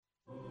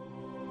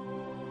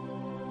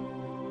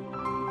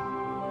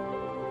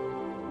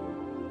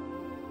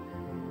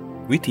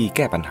วิธีแ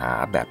ก้ปัญหา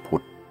แบบพุท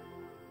ธ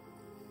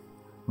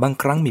บาง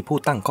ครั้งมีผู้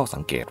ตั้งข้อสั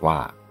งเกตว่า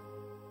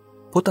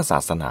พุทธศา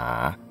สนา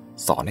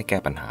สอนให้แก้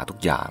ปัญหาทุก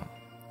อย่าง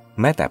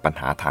แม้แต่ปัญ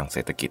หาทางเศร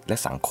ษฐกิจและ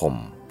สังคม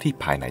ที่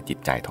ภายในจิต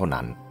ใจเท่า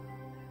นั้น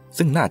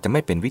ซึ่งน่าจะไ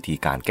ม่เป็นวิธี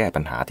การแก้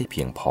ปัญหาที่เ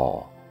พียงพอ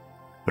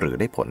หรือ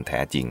ได้ผลแท้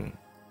จริง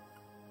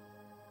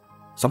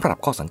สำหรับ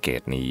ข้อสังเก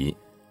ตนี้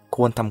ค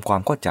วรทำควา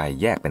มเข้าใจ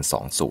แยกเป็น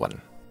2 ส่วน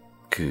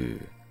คือ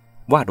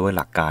ว่าโดยห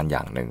ลักการอ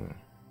ย่างหนึ่ง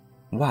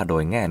ว่าโด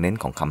ยแง่เน้น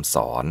ของคำส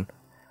อน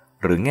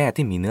หรือแง่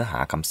ที่มีเนื้อหา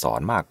คำสอ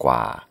นมากกว่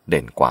าเ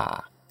ด่นกว่า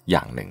อ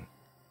ย่างหนึ่ง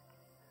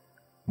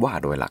ว่า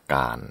โดยหลักก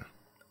าร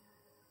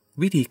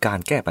วิธีการ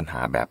แก้ปัญห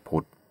าแบบพุ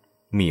ทธ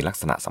มีลัก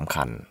ษณะสำ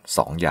คัญ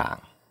2 อย่าง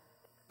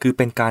คือเ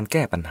ป็นการแ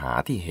ก้ปัญหา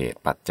ที่เห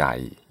ตุปัจจัย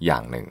อย่า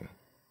งหนึ่ง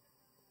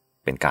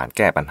เป็นการแ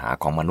ก้ปัญหา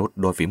ของมนุษย์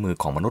โดยฝีมือ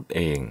ของมนุษย์เ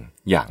อง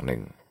อย่างหนึ่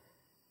ง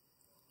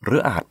หรื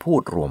ออาจพู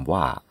ดรวม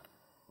ว่า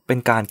เป็น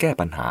การแก้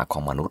ปัญหาขอ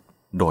งมนุษย์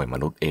โดยม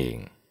นุษย์เอง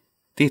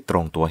ที่ตร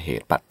งตัวเห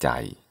ตุปัจจั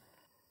ย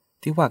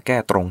ที่ว่าแก้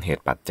ตรงเห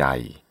ตุปัจจัย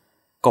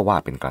ก็ว่า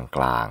เป็นกล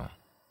าง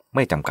ๆไ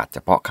ม่จำกัดเฉ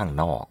พาะข้าง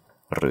นอก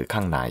หรือข้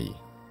างใน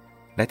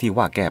และที่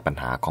ว่าแก้ปัญ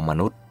หาของม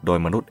นุษย์โดย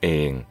มนุษย์เอ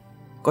ง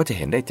ก็จะเ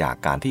ห็นได้จาก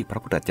การที่พระ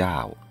พุทธเจ้า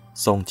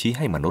ทรงชี้ใ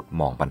ห้มนุษย์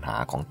มองปัญหา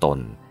ของตน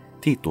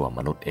ที่ตัวม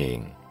นุษย์เอง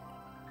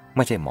ไ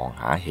ม่ใช่มอง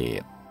หาเห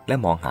ตุและ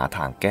มองหาท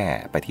างแก้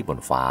ไปที่บน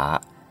ฟ้า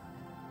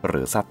ห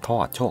รือซัดทอ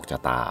ดโชคชะ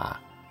ตา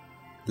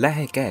และใ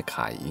ห้แก้ไข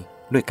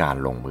ด้วยการ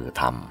ลงมือ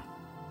ท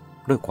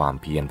ำด้วยความ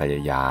เพียรพย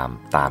ายาม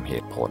ตามเห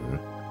ตุผล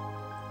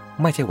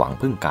ไม่ใช่หวัง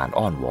พึ่งการ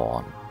อ้อนวอ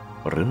น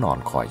หรือนอน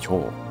คอยโช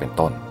คเป็น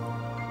ต้น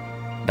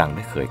ดังไ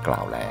ด้เคยกล่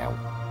าวแล้ว